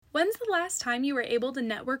When's the last time you were able to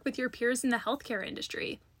network with your peers in the healthcare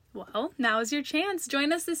industry? Well, now is your chance.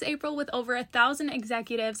 Join us this April with over 1,000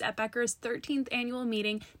 executives at Becker's 13th annual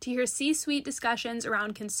meeting to hear C-suite discussions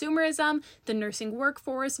around consumerism, the nursing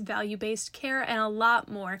workforce, value-based care, and a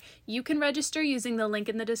lot more. You can register using the link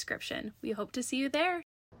in the description. We hope to see you there.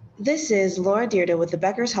 This is Laura Deirdre with the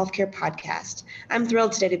Becker's Healthcare Podcast. I'm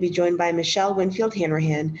thrilled today to be joined by Michelle Winfield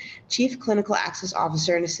Hanrahan, Chief Clinical Access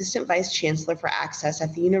Officer and Assistant Vice Chancellor for Access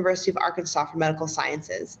at the University of Arkansas for Medical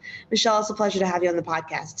Sciences. Michelle, it's a pleasure to have you on the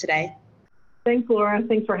podcast today. Thanks, Laura.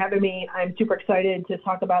 Thanks for having me. I'm super excited to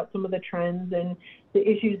talk about some of the trends and the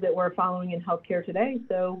issues that we're following in healthcare today.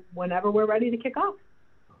 So whenever we're ready to kick off.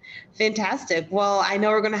 Fantastic. Well, I know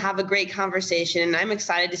we're going to have a great conversation, and I'm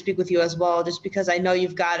excited to speak with you as well, just because I know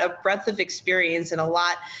you've got a breadth of experience and a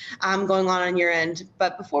lot going on your end.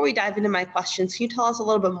 But before we dive into my questions, can you tell us a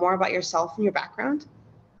little bit more about yourself and your background?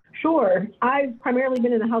 Sure. I've primarily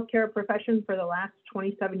been in the healthcare profession for the last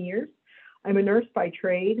 27 years. I'm a nurse by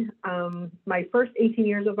trade. My first 18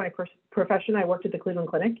 years of my profession, I worked at the Cleveland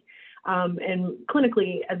Clinic, and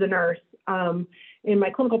clinically as a nurse. In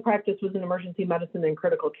my clinical practice was in emergency medicine and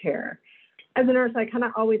critical care. As a nurse, I kind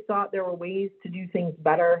of always thought there were ways to do things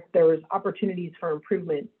better. There was opportunities for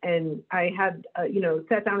improvement. And I had,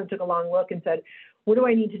 sat down and took a long look and said, what do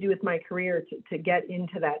I need to do with my career to get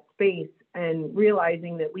into that space? And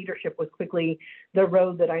realizing that leadership was quickly the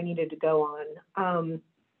road that I needed to go on.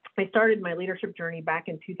 I started my leadership journey back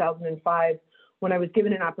in 2005 when I was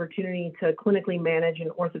given an opportunity to clinically manage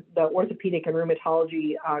the orthopedic and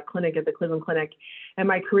rheumatology clinic at the Cleveland Clinic. And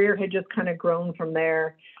my career had just kind of grown from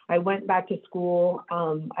there. I went back to school.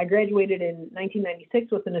 I graduated in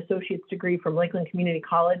 1996 with an associate's degree from Lakeland Community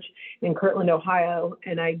College in Kirtland, Ohio.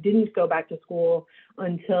 And I didn't go back to school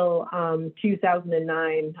until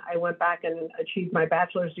 2009. I went back and achieved my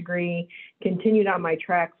bachelor's degree, continued on my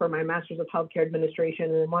track for my master's of healthcare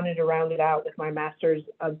administration, and wanted to round it out with my master's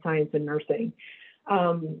of science in nursing.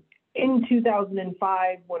 In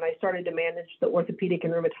 2005, when I started to manage the Orthopedic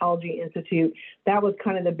and Rheumatology Institute, that was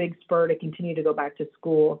kind of the big spur to continue to go back to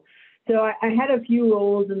school. So I had a few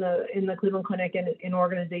roles in the Cleveland Clinic and in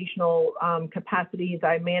organizational capacities.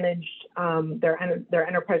 I managed their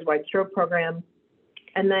enterprise-wide stroke program.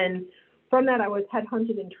 And then from that, I was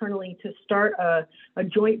headhunted internally to start a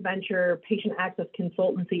joint venture patient access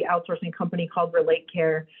consultancy outsourcing company called Relate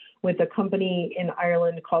Care with a company in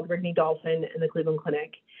Ireland called Rigney Dolphin and the Cleveland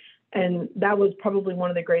Clinic. And that was probably one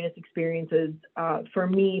of the greatest experiences for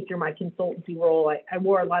me through my consultancy role. I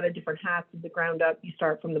wore a lot of different hats from the ground up. You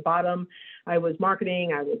start from the bottom. I was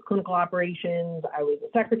marketing, I was clinical operations, I was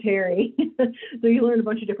a secretary. So you learn a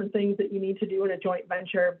bunch of different things that you need to do in a joint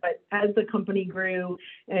venture. But as the company grew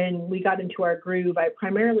and we got into our groove, I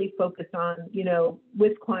primarily focused on,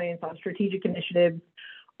 with clients on strategic initiatives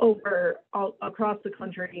across the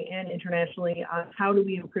country and internationally on how do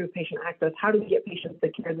we improve patient access, how do we get patients the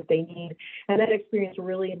care that they need. And that experience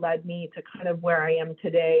really led me to kind of where I am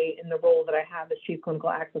today in the role that I have as Chief Clinical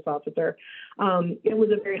Access Officer. It was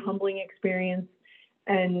a very humbling experience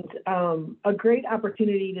and a great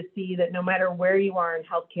opportunity to see that no matter where you are in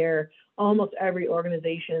healthcare, almost every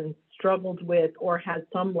organization struggles with or has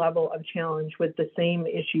some level of challenge with the same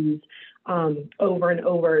issues over and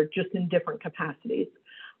over, just in different capacities.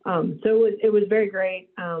 So it was very great,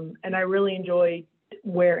 and I really enjoyed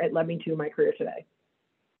where it led me to in my career today.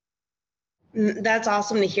 That's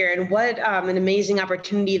awesome to hear. And what an amazing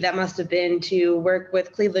opportunity that must have been to work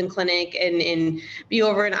with Cleveland Clinic and be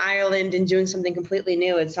over in Ireland and doing something completely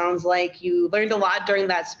new. It sounds like you learned a lot during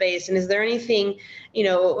that space. And is there anything,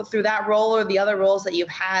 through that role or the other roles that you've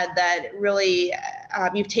had that really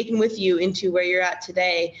you've taken with you into where you're at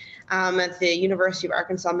today at the University of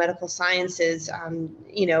Arkansas Medical Sciences,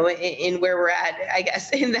 in where we're at, I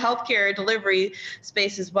guess, in the healthcare delivery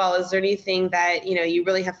space as well? Is there anything that, you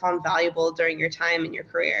really have found valuable during your time in your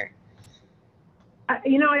career? I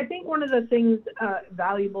think one of the things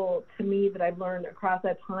valuable to me that I've learned across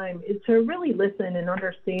that time is to really listen and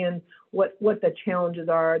understand what the challenges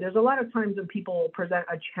are. There's a lot of times when people present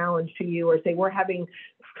a challenge to you or say, we're having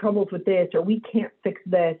troubles with this, or we can't fix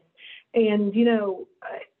this. And,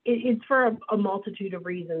 it's for a multitude of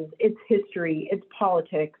reasons. It's history, it's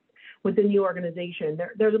politics within the organization.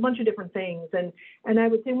 There's a bunch of different things. And I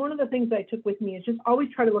would say one of the things that I took with me is just always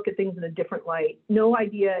try to look at things in a different light. No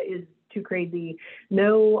idea is too crazy.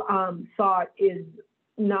 No thought is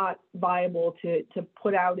not viable to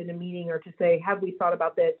put out in a meeting or to say, have we thought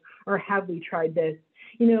about this or have we tried this?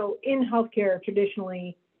 In healthcare,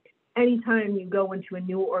 traditionally, anytime you go into a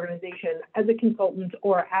new organization as a consultant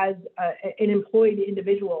or as an employed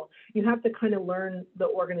individual, you have to kind of learn the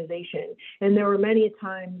organization. And there were many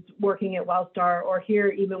times working at Wellstar or here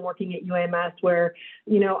even working at UAMS where,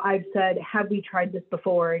 I've said, have we tried this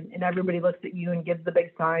before? And everybody looks at you and gives the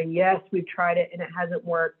big sign, yes, we've tried it and it hasn't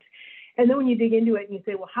worked. And then when you dig into it and you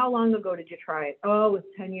say, well, how long ago did you try it? Oh, it was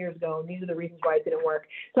 10 years ago. And these are the reasons why it didn't work.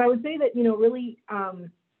 So I would say that, really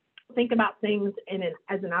think about things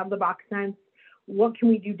as an out-of-the-box sense. What can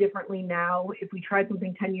we do differently now? If we tried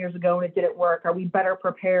something 10 years ago and it didn't work, are we better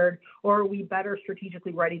prepared or are we better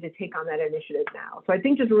strategically ready to take on that initiative now? So I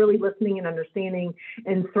think just really listening and understanding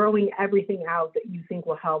and throwing everything out that you think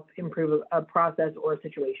will help improve a process or a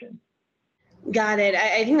situation. Got it.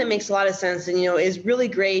 I think that makes a lot of sense and, is really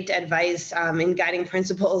great advice in guiding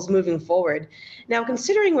principles moving forward. Now,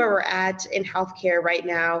 considering where we're at in healthcare right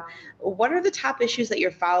now, what are the top issues that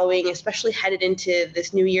you're following, especially headed into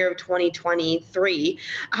this new year of 2023?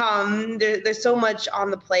 There's so much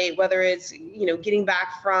on the plate, whether it's, getting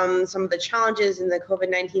back from some of the challenges in the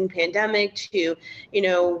COVID-19 pandemic to,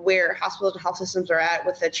 where hospitals and health systems are at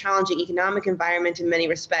with a challenging economic environment in many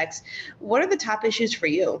respects. What are the top issues for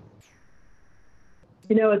you?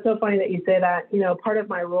 It's so funny that you say that. Part of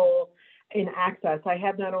my role in access, I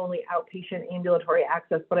have not only outpatient ambulatory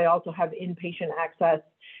access, but I also have inpatient access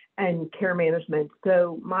and care management.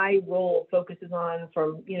 So my role focuses on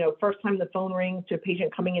from, first time the phone rings to a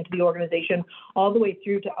patient coming into the organization, all the way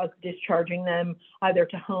through to us discharging them either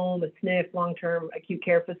to home, a SNF, long-term acute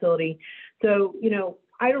care facility. So,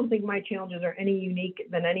 I don't think my challenges are any unique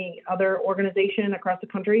than any other organization across the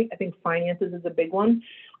country. I think finances is a big one.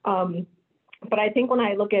 But I think when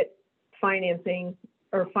I look at financing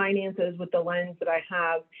or finances with the lens that I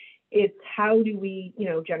have, it's how do we,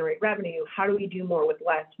 generate revenue? How do we do more with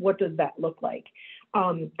less? What does that look like?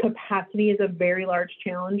 Capacity is a very large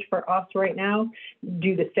challenge for us right now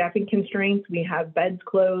due to staffing constraints. We have beds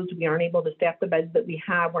closed. We aren't able to staff the beds that we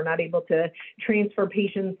have. We're not able to transfer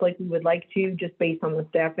patients like we would like to just based on the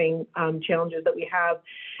staffing challenges that we have.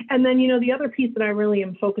 And then, the other piece that I really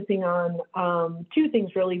am focusing on, two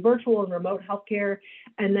things really, virtual and remote healthcare,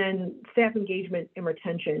 and then staff engagement and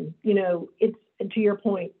retention. It's, to your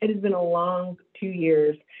point, it has been a long 2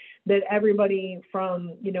 years that everybody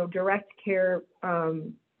from, direct care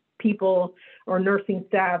people or nursing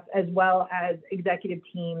staff, as well as executive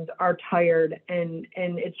teams are tired. And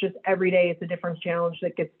it's just every day it's a different challenge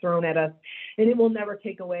that gets thrown at us. And it will never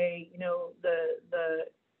take away, the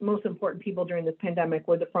most important people during this pandemic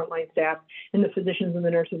were the frontline staff and the physicians and the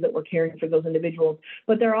nurses that were caring for those individuals.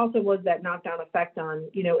 But there also was that knockdown effect on,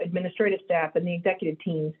 administrative staff and the executive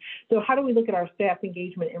teams. So how do we look at our staff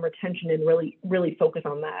engagement and retention and really focus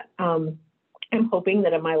on that? I'm hoping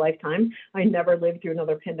that in my lifetime, I never live through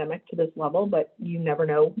another pandemic to this level, but you never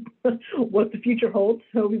know what the future holds.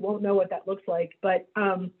 So we won't know what that looks like. But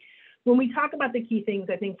when we talk about the key things,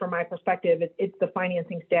 I think from my perspective, it's the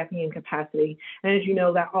financing, staffing, and capacity. And as you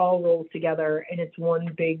know, that all rolls together and it's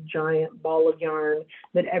one big giant ball of yarn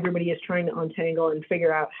that everybody is trying to untangle and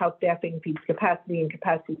figure out how staffing feeds capacity and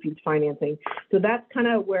capacity feeds financing. So that's kind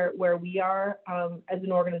of where we are as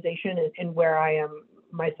an organization and where I am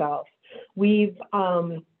myself. We've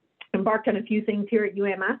embarked on a few things here at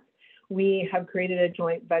UAMS. We have created a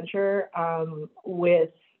joint venture with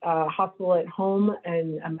Hospital at Home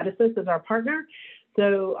and Amedisys as our partner.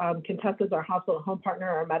 So Contessa is our Hospital at Home partner,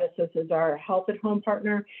 our Amedisys is our Health at Home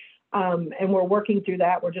partner. And we're working through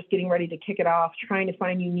that. We're just getting ready to kick it off, trying to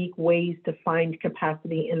find unique ways to find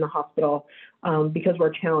capacity in the hospital because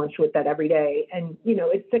we're challenged with that every day. And,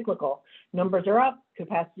 it's cyclical. Numbers are up,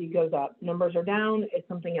 capacity goes up. Numbers are down, it's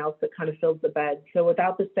something else that kind of fills the bed. So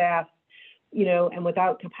without the staff, and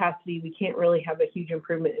without capacity, we can't really have a huge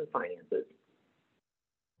improvement in finances.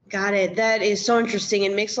 Got it. That is so interesting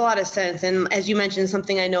and makes a lot of sense. And as you mentioned,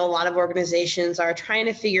 something I know a lot of organizations are trying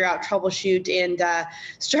to figure out, troubleshoot, and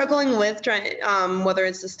struggling with, whether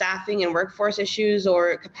it's the staffing and workforce issues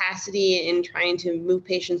or capacity in trying to move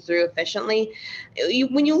patients through efficiently.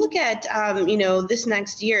 When you look at, this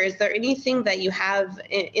next year, is there anything that you have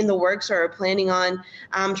in the works or are planning on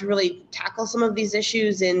to really tackle some of these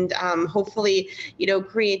issues and hopefully,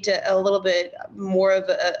 create a little bit more of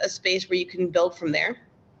a space where you can build from there?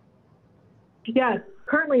 Yes,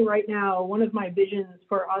 currently right now, one of my visions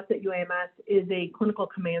for us at UAMS is a clinical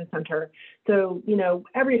command center. So,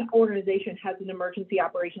 every organization has an emergency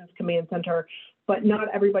operations command center, but not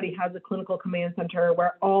everybody has a clinical command center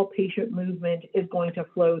where all patient movement is going to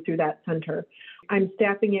flow through that center. I'm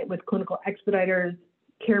staffing it with clinical expediters,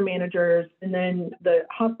 care managers, and then the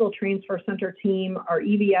hospital transfer center team, our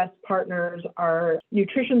EVS partners, our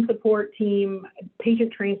nutrition support team,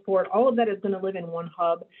 patient transport, all of that is going to live in one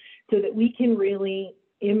hub so that we can really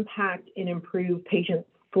impact and improve patient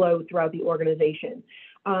flow throughout the organization.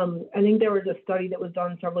 I think there was a study that was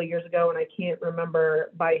done several years ago, and I can't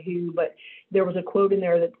remember by who, but there was a quote in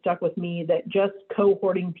there that stuck with me that just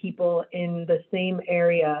cohorting people in the same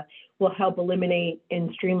area will help eliminate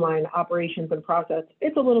and streamline operations and process.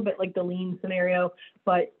 It's a little bit like the lean scenario,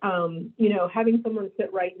 but having someone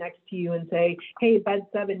sit right next to you and say, hey, bed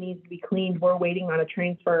 7 needs to be cleaned, we're waiting on a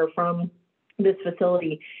transfer from this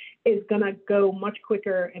facility, is going to go much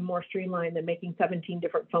quicker and more streamlined than making 17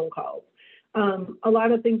 different phone calls. A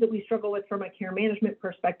lot of things that we struggle with from a care management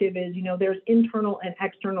perspective is, there's internal and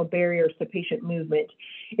external barriers to patient movement.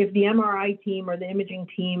 If the MRI team or the imaging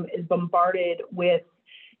team is bombarded with,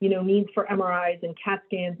 needs for MRIs and CAT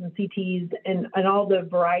scans and CTs and all the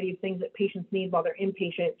variety of things that patients need while they're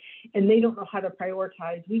inpatient, and they don't know how to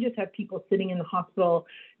prioritize, we just have people sitting in the hospital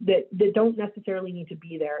that don't necessarily need to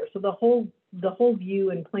be there. So the whole view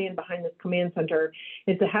and plan behind this command center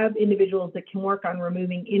is to have individuals that can work on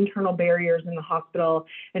removing internal barriers in the hospital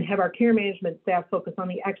and have our care management staff focus on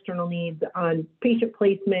the external needs, on patient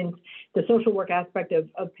placement, the social work aspect of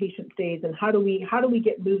patient stays, and how do we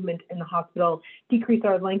get movement in the hospital, decrease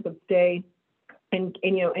our length of stay, and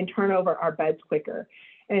turn over our beds quicker.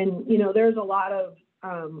 And there's a lot of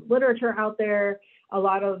literature out there, a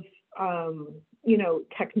lot of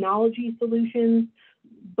technology solutions.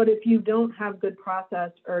 But if you don't have good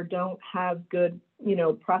process or don't have good,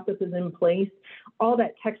 processes in place, all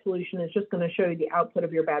that tech solution is just going to show you the output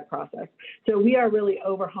of your bad process. So we are really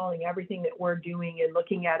overhauling everything that we're doing and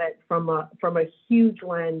looking at it from a huge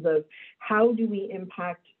lens of how do we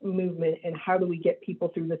impact movement and how do we get people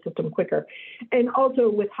through the system quicker, and also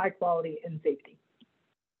with high quality and safety.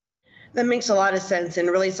 That makes a lot of sense, and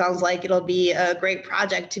really sounds like it'll be a great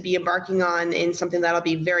project to be embarking on, and something that'll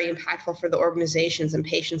be very impactful for the organizations and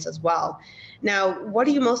patients as well. Now, what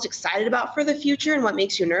are you most excited about for the future, and what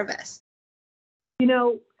makes you nervous?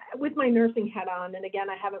 With my nursing hat on, and again,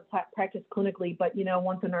 I haven't practiced clinically, but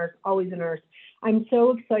once a nurse, always a nurse. I'm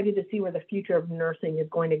so excited to see where the future of nursing is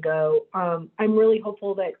going to go. I'm really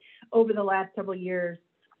hopeful that over the last several years,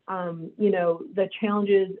 the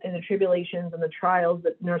challenges and the tribulations and the trials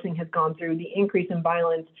that nursing has gone through, the increase in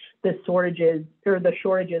violence, the shortages,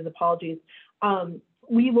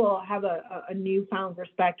 we will have a newfound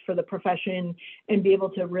respect for the profession and be able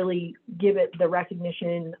to really give it the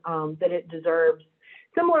recognition that it deserves.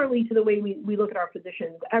 Similarly to the way we look at our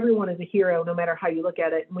physicians, everyone is a hero no matter how you look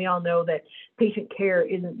at it. And we all know that patient care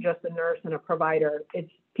isn't just a nurse and a provider.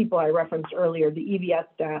 It's people I referenced earlier, the EVS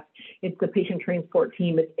staff, it's the patient transport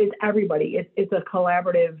team, it's everybody. It's a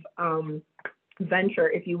collaborative venture,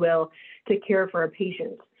 if you will, to care for a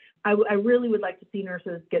patient. I really would like to see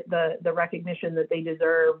nurses get the recognition that they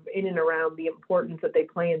deserve in and around the importance that they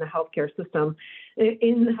play in the healthcare system,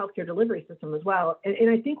 in the healthcare delivery system as well. And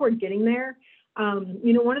I think we're getting there.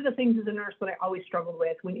 One of the things as a nurse that I always struggled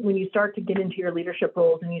with when you start to get into your leadership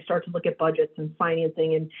roles and you start to look at budgets and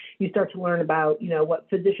financing and you start to learn about, what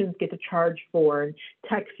physicians get to charge for and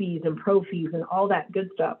tech fees and pro fees and all that good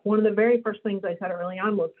stuff. One of the very first things I said early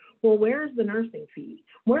on was, well, where's the nursing fee?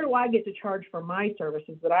 Where do I get to charge for my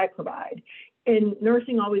services that I provide? And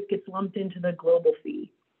nursing always gets lumped into the global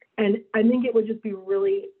fee. And I think it would just be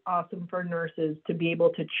really awesome for nurses to be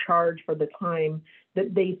able to charge for the time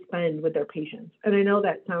that they spend with their patients. And I know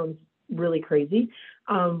that sounds really crazy,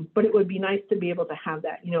 but it would be nice to be able to have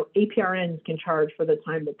that. APRNs can charge for the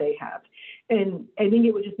time that they have. And I think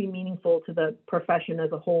it would just be meaningful to the profession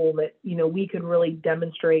as a whole that, we could really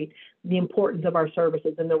demonstrate the importance of our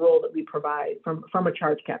services and the role that we provide from a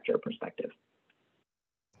charge capture perspective.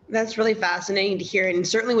 That's really fascinating to hear, and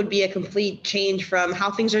certainly would be a complete change from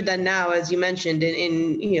how things are done now, as you mentioned,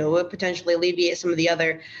 and would potentially alleviate some of the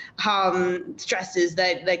other stresses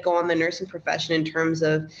that go on the nursing profession in terms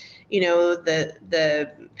of,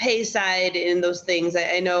 the pay side and those things.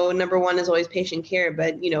 I know number one is always patient care,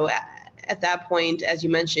 but at that point, as you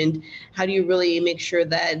mentioned, how do you really make sure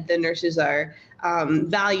that the nurses are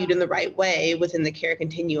valued in the right way within the care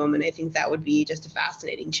continuum? And I think that would be just a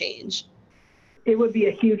fascinating change. It would be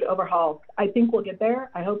a huge overhaul. I think we'll get there.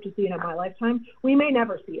 I hope to see it in my lifetime. We may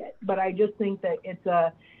never see it, but I just think that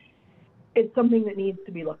it's something that needs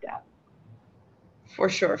to be looked at. For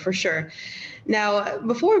sure. Now,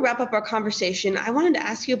 before we wrap up our conversation, I wanted to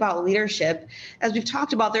ask you about leadership. As we've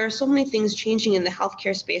talked about, there are so many things changing in the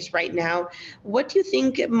healthcare space right now. What do you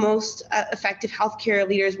think most effective healthcare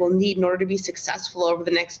leaders will need in order to be successful over the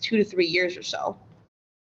next 2 to 3 years or so?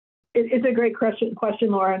 It's a great question,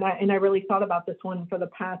 Laura, and I really thought about this one for the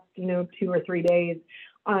past 2 or 3 days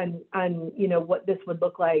on what this would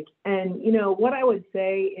look like. And what I would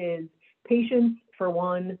say is patience for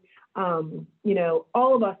one.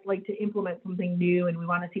 All of us like to implement something new, and we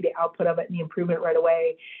want to see the output of it and the improvement right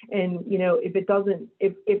away. And if it doesn't,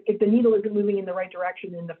 if the needle isn't moving in the right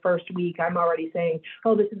direction in the first week, I'm already saying,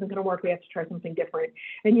 oh, this isn't going to work. We have to try something different.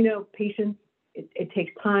 And patience, it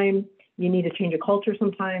takes time. You need to change a culture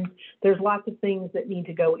sometimes. There's lots of things that need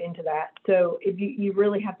to go into that. So if you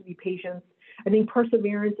really have to be patient. I think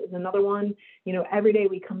perseverance is another one. Every day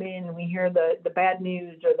we come in and we hear the bad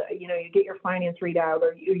news, or you get your finance readout,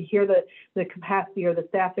 or you hear the capacity or the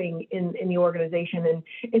staffing in the organization, and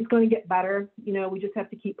it's going to get better. We just have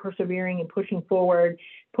to keep persevering and pushing forward,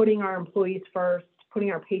 putting our employees first,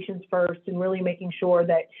 putting our patients first, and really making sure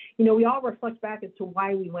that, we all reflect back as to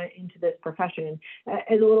why we went into this profession.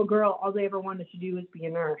 As a little girl, all I ever wanted to do was be a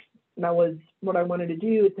nurse. That was what I wanted to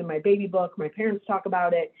do. It's in my baby book. My parents talk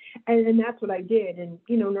about it. And that's what I did. And,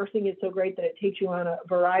 nursing is so great that it takes you on a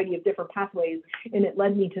variety of different pathways. And it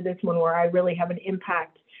led me to this one where I really have an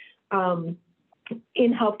impact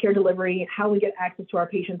in healthcare delivery, how we get access to our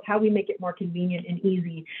patients, how we make it more convenient and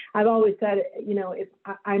easy. I've always said, if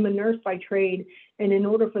I'm a nurse by trade, and in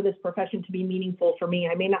order for this profession to be meaningful for me,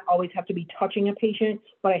 I may not always have to be touching a patient,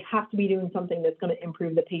 but I have to be doing something that's going to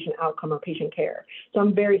improve the patient outcome or patient care. So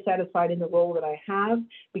I'm very satisfied in the role that I have,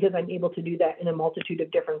 because I'm able to do that in a multitude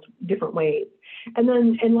of different ways.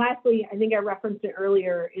 And lastly, I think I referenced it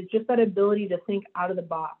earlier, is just that ability to think out of the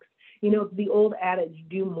box. The old adage,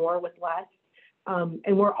 do more with less.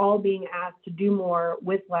 And we're all being asked to do more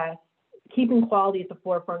with less, keeping quality at the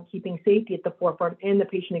forefront, keeping safety at the forefront, and the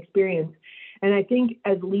patient experience. And I think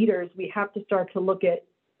as leaders, we have to start to look at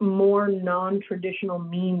more non-traditional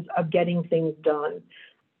means of getting things done.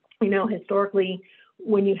 Historically,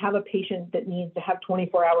 when you have a patient that needs to have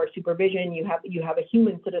 24-hour supervision, you have a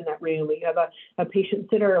human sit in that room, or you have a patient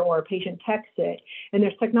sitter or a patient tech sit. And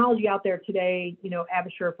there's technology out there today,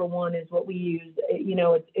 Abasure for one is what we use.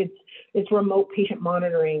 It's remote patient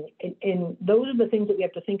monitoring. And those are the things that we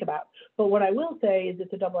have to think about. But what I will say is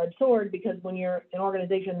it's a double-edged sword, because when you're an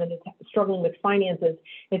organization that is struggling with finances,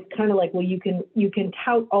 it's kind of like, well, you can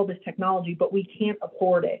tout all this technology, but we can't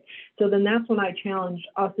afford it. So then that's when I challenge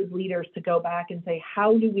us as leaders to go back and say,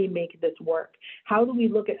 how do we make this work? How do we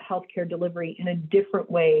look at healthcare delivery in a different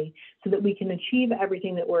way so that we can achieve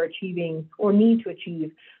everything that we're achieving or need to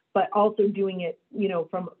achieve, but also doing it,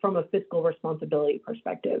 from a fiscal responsibility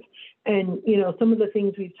perspective? And, some of the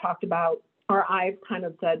things we've talked about, or I've kind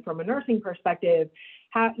of said from a nursing perspective,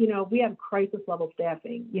 we have crisis level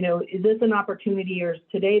staffing. Is this an opportunity, or is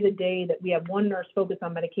today the day that we have one nurse focused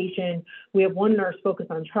on medication, we have one nurse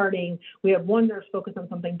focused on charting, we have one nurse focused on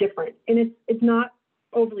something different? And it's not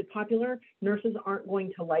overly popular. Nurses aren't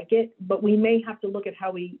going to like it, but we may have to look at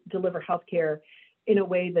how we deliver healthcare in a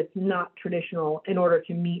way that's not traditional in order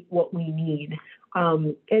to meet what we need.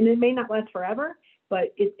 And it may not last forever,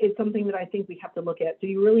 but it's something that I think we have to look at. So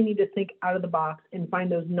you really need to think out of the box and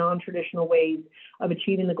find those non-traditional ways of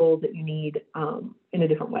achieving the goals that you need in a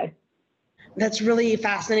different way. That's really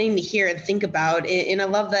fascinating to hear and think about. And I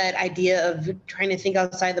love that idea of trying to think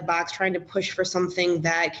outside the box, trying to push for something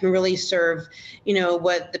that can really serve,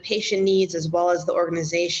 what the patient needs, as well as the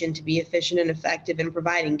organization, to be efficient and effective in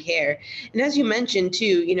providing care. And as you mentioned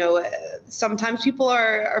too, sometimes people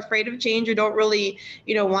are afraid of change, or don't really,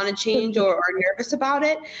 want to change, or are nervous about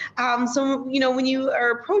it. So, when you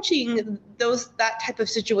are approaching that type of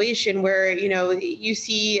situation where, you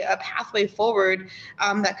see a pathway forward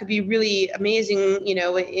that could be really amazing,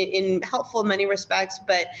 in helpful in many respects,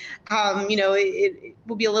 but, it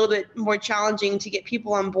will be a little bit more challenging to get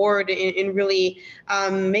people on board and really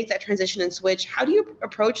make that transition and switch. How do you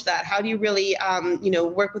approach that? How do you really,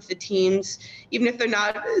 work with the teams, even if they're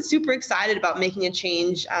not super excited about making a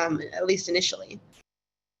change, at least initially?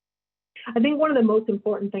 I think one of the most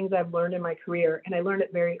important things I've learned in my career, and I learned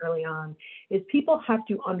it very early on, is people have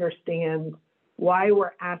to understand why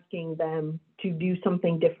we're asking them to do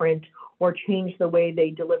something different, or change the way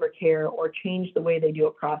they deliver care, or change the way they do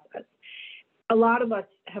a process. A lot of us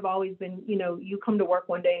have always been, you come to work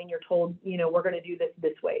one day and you're told, we're going to do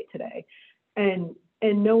this way today. And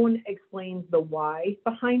no one explains the why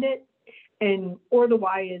behind it. Or the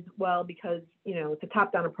why is, well, because, it's a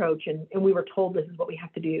top-down approach, and we were told this is what we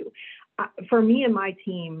have to do. For me and my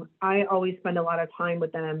team, I always spend a lot of time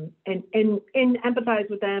with them and empathize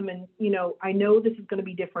with them. And, I know this is going to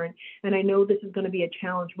be different and I know this is going to be a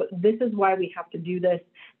challenge, but this is why we have to do this.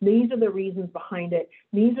 These are the reasons behind it.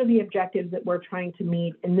 These are the objectives that we're trying to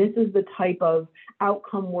meet. And this is the type of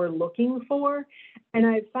outcome we're looking for. And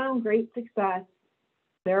I've found great success.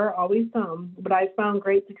 There are always some, but I've found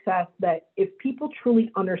great success that if people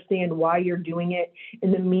truly understand why you're doing it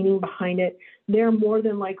and the meaning behind it, they're more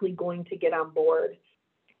than likely going to get on board.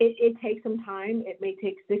 It takes some time. It may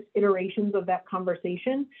take 6 iterations of that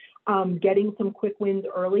conversation, getting some quick wins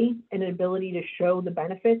early and an ability to show the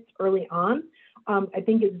benefits early on, I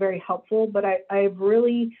think is very helpful. But I've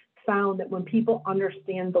really found that when people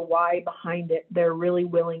understand the why behind it, they're really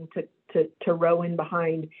willing to row in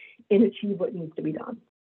behind and achieve what needs to be done.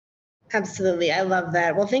 Absolutely. I love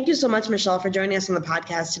that. Well, thank you so much, Michelle, for joining us on the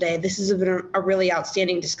podcast today. This has been a really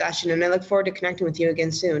outstanding discussion, and I look forward to connecting with you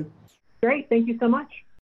again soon. Great. Thank you so much.